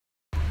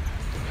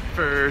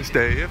First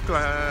day of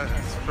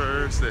class,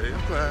 first day of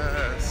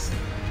class.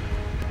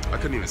 I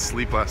couldn't even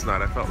sleep last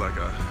night. I felt like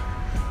a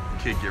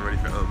kid getting ready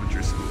for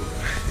elementary school.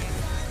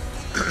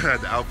 I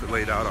had the outfit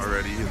laid out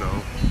already, you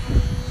know,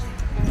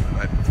 the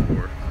night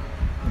before.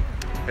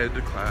 Head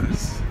to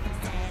class,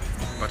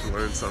 about to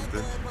learn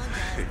something.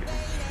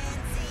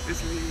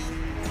 It's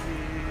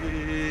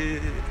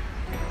me.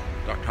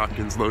 Johns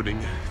Hopkins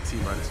loading,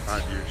 T-minus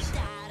 5 years.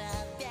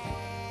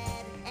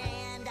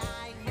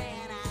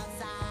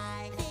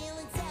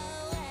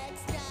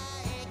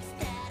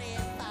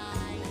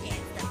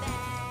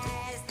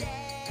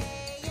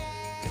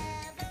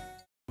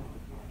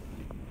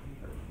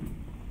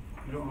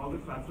 You know, all the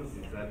classes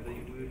said that we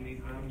would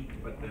need them,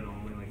 but then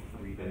only like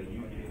 3 days.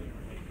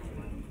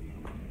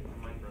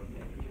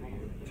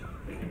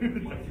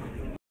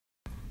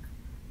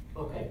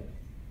 Okay,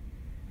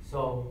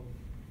 so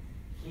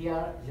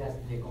here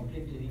just the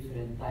completely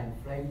different time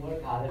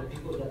framework. Other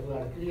people that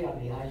were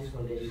clearly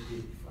isolated,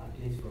 at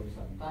least for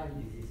some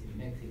time. This is in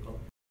Mexico.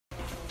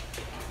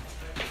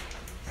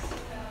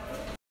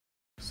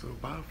 So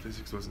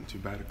biophysics wasn't too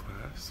bad a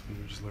class.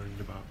 We were just learning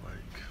about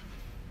like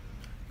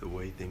the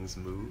way things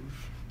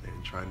move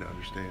and trying to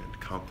understand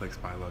complex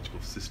biological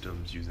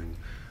systems using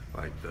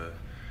like the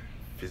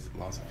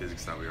laws of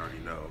physics that we already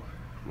know,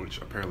 which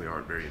apparently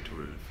aren't very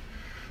intuitive.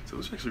 So it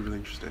was actually really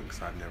interesting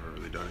because I've never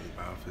really done any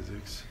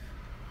biophysics.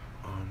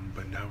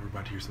 But now we're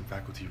about to hear some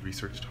faculty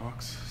research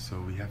talks,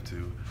 so we have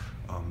to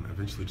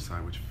eventually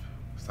decide which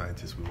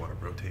scientists we want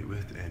to rotate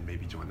with and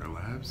maybe join their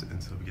labs,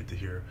 and so we get to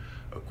hear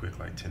a quick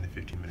like 10 to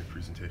 15 minute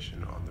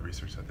presentation on the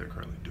research that they're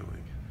currently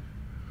doing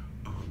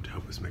to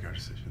help us make our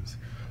decisions.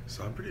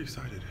 So I'm pretty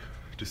excited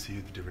to see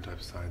the different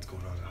types of science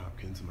going on at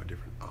Hopkins and my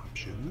different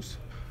options.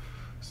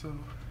 So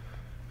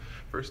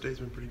first day's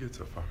been pretty good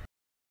so far.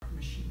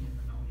 Machine in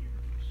the known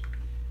universe.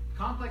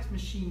 Complex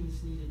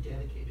machines need a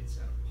dedicated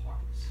set of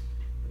parts.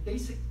 The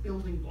basic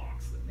building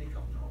blocks that make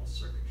up neural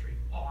circuitry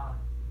are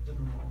the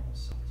neuronal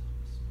cell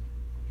types.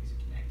 These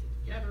are connected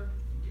together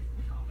in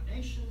different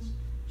combinations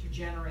to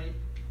generate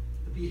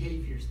the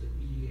behaviors that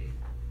mediate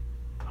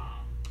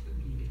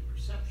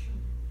perception,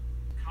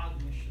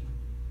 cognition,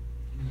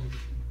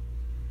 emotion,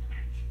 and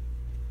action.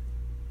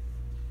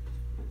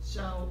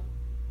 So,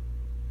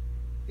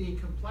 being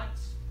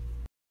complex.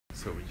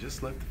 So we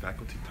just left the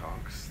faculty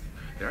talks.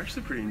 They're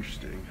actually pretty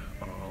interesting,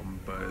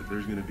 but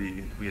there's going to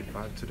be, we had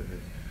 5 today,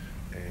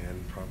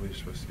 and probably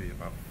supposed to be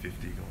about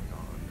 50 going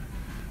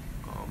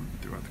on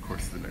throughout the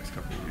course of the next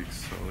couple of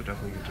weeks. So we're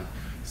definitely going to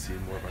see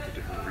more about the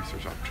different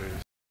research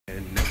opportunities.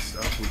 And next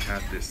up, we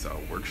have this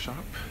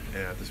workshop,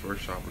 and at this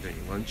workshop we're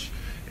getting lunch,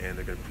 and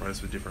they're going to provide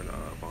us with different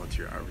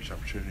volunteer outreach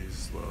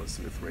opportunities, as well as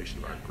some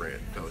information about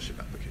grant fellowship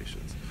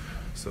applications.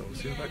 So we'll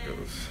see how that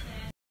goes.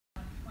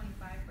 25%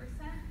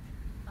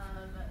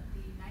 of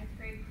the 9th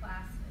grade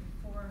class in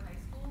 4 high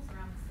schools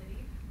around the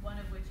city, one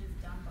of which is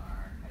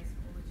Dunbar High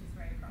School, which is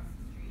right across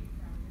the street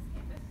from this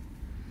campus.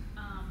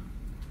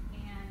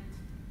 And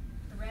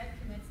the Red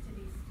commits to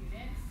these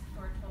students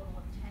for a total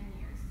of 10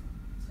 years.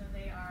 So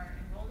they are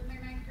enrolled in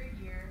their 9th grade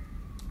year.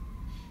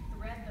 The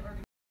Red, the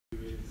organization.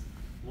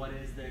 What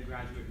is the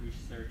Graduate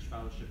Research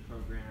Fellowship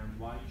Program,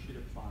 why you should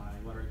apply,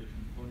 what are the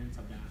components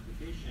of the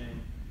application,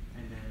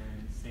 and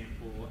then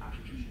sample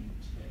application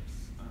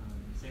tips,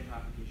 sample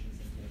applications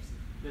and tips.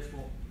 This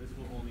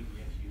will only be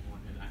if you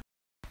wanted that.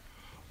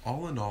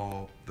 All in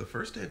all, the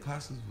first day of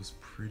classes was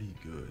pretty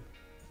good.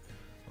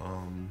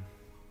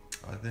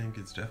 I think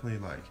it's definitely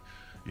like,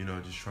 you know,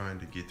 just trying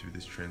to get through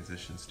this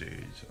transition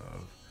stage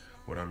of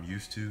what I'm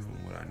used to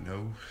and what I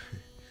know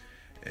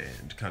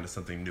and kind of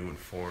something new and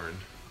foreign.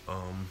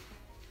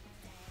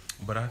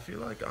 But I feel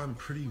like I'm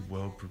pretty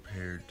well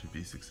prepared to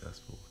be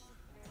successful.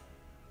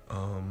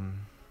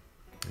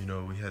 You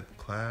know, we had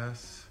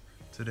class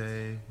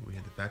today, we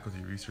had the faculty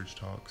research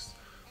talks,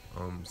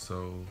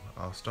 so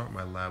I'll start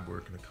my lab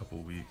work in a couple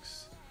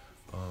weeks,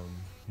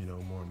 you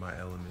know, more in my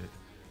element,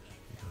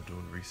 you know,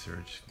 doing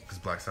research, because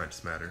Black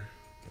scientists matter,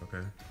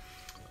 okay?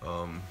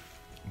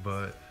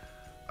 But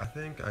I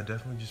think I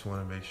definitely just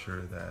want to make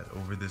sure that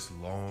over this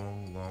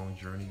long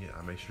journey,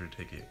 I make sure to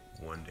take it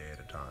one day at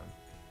a time,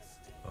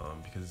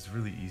 because it's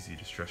really easy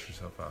to stress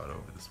yourself out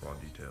over the small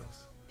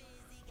details.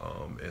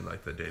 And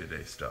like the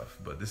day-to-day stuff,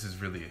 but this is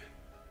really,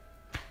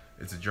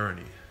 it's a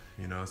journey,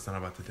 you know. It's not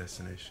about the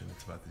destination,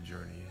 it's about the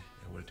journey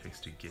and what it takes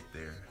to get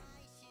there.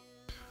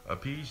 A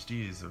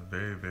PhD is a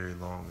very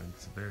long, and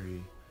it's a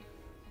very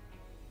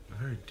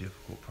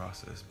difficult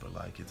process, but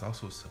like it's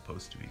also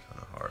supposed to be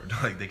kind of hard.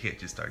 Like they can't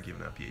just start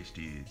giving out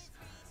PhDs,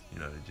 you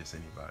know, to just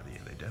anybody,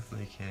 and they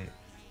definitely can't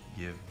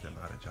give them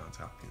out at Johns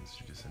Hopkins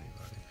to just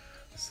anybody.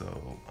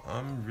 So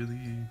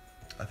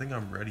I think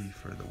I'm ready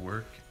for the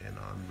work, and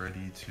I'm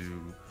ready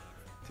to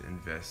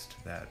invest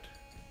that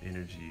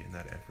energy and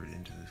that effort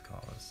into this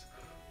cause.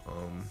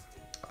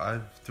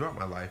 Throughout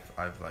my life,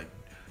 I've like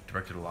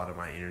directed a lot of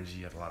my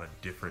energy at a lot of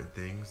different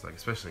things, like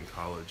especially in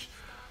college.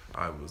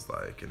 I was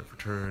like in a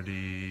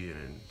fraternity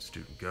and in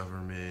student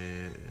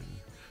government and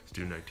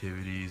student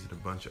activities, and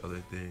a bunch of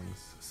other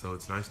things. So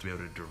it's nice to be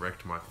able to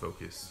direct my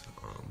focus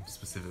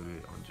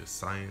specifically on just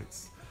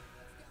science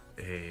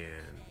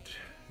and,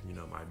 you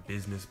know, my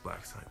business,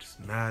 Black Scientists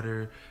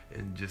Matter,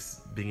 and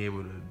just being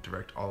able to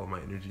direct all of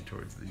my energy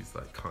towards these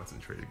like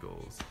concentrated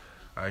goals.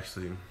 I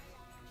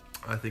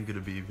think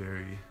it'll be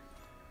very,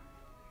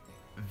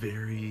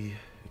 very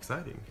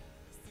exciting.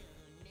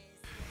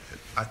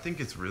 I think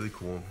it's really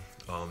cool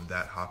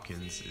that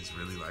Hopkins is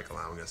really like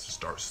allowing us to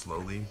start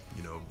slowly,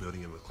 you know,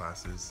 building in with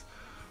classes.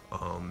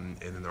 And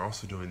then they're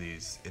also doing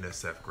these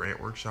NSF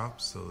grant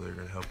workshops, so they're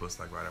going to help us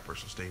like write our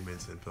personal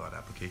statements and fill out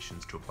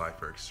applications to apply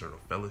for external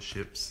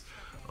fellowships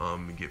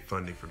and get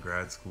funding for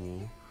grad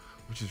school,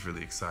 which is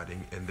really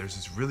exciting. And there's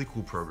this really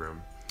cool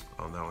program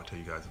that I want to tell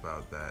you guys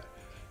about that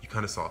you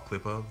kind of saw a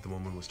clip of. The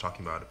woman was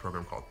talking about a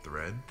program called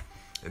Thread,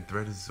 and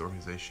Thread is this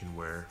organization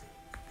where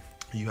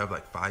you have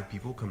like 5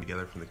 people come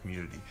together from the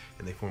community,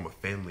 and they form a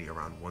family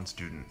around one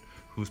student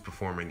who's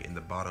performing in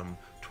the bottom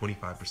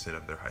 25%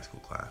 of their high school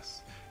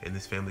class. And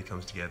this family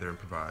comes together and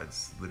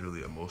provides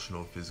literally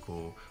emotional,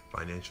 physical,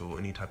 financial,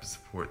 any type of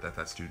support that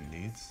that student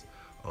needs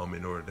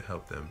in order to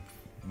help them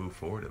move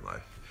forward in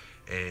life.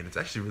 And it's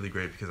actually really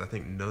great because I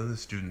think none of the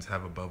students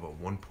have above a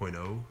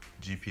 1.0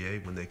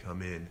 GPA when they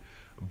come in,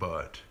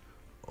 but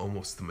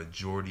almost the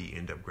majority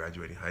end up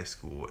graduating high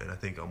school, and I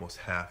think almost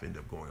half end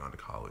up going on to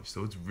college.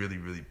 So it's really,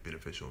 really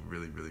beneficial and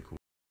really, really cool.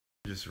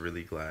 I'm just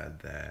really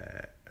glad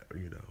that,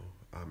 you know,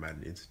 I'm at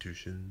an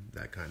institution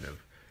that kind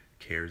of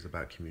cares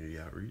about community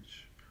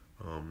outreach.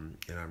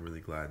 And I'm really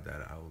glad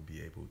that I will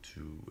be able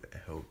to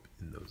help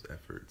in those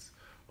efforts.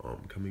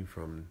 Coming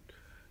from,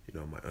 you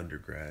know, my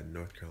undergrad,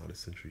 North Carolina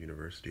Central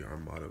University, our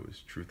motto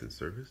is truth and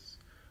service.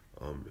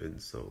 And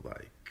so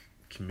like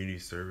community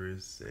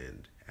service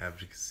and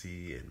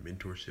advocacy and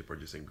mentorship are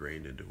just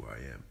ingrained into who I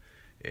am.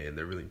 And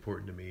they're really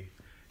important to me.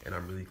 And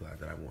I'm really glad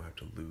that I won't have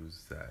to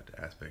lose that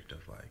aspect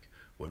of like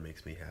what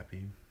makes me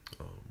happy,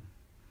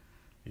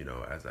 you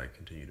know, as I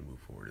continue to move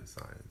forward in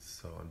science.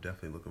 So I'm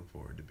definitely looking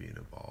forward to being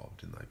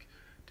involved in like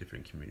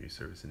different community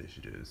service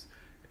initiatives.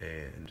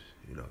 And,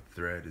 you know,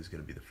 Thread is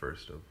going to be the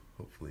first of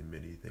hopefully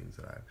many things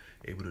that I'm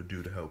able to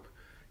do to help,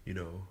 you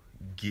know,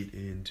 get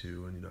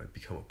into and, you know,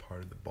 become a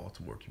part of the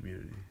Baltimore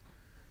community.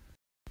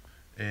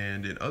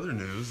 And in other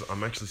news,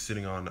 I'm actually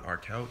sitting on our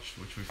couch,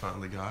 which we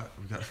finally got.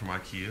 We got it from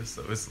IKEA,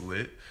 so it's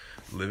lit.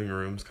 Living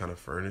room's kind of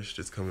furnished.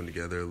 It's coming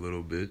together a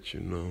little bit, you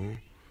know.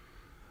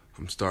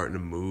 I'm starting to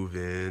move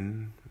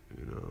in,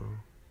 you know.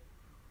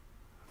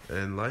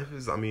 And life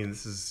is, I mean,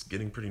 this is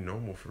getting pretty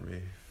normal for me.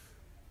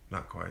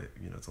 Not quite,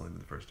 you know, it's only been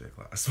the first day of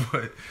class,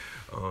 but,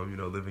 you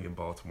know, living in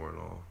Baltimore and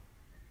all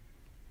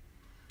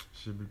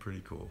should be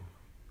pretty cool.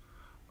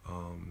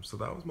 So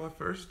that was my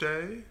first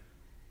day.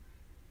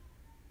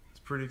 It's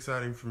pretty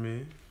exciting for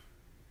me.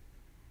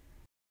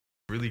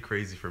 Really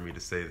crazy for me to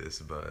say this,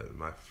 but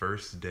my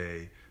first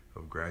day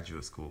of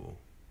graduate school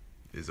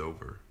is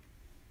over.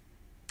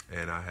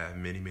 And I have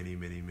many, many,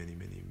 many, many,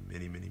 many,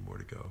 many, many more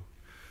to go.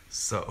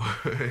 So,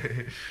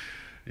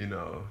 you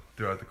know,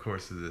 throughout the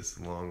course of this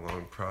long,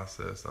 long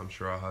process, I'm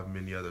sure I'll have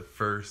many other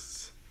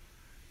firsts,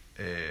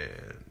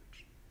 and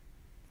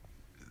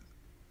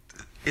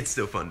it's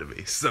still fun to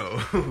me.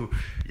 So,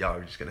 y'all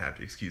are just gonna have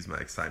to excuse my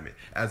excitement.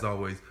 As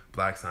always,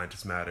 Black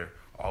Scientists Matter,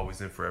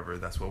 always and forever.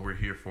 That's what we're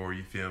here for,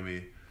 you feel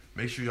me?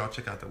 Make sure y'all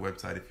check out the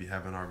website if you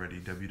haven't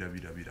already,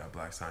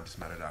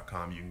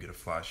 www.blackscientistsmatter.com. You can get a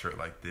fly shirt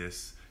like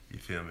this, you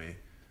feel me?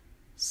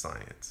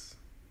 Science.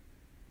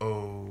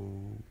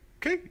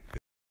 Okay.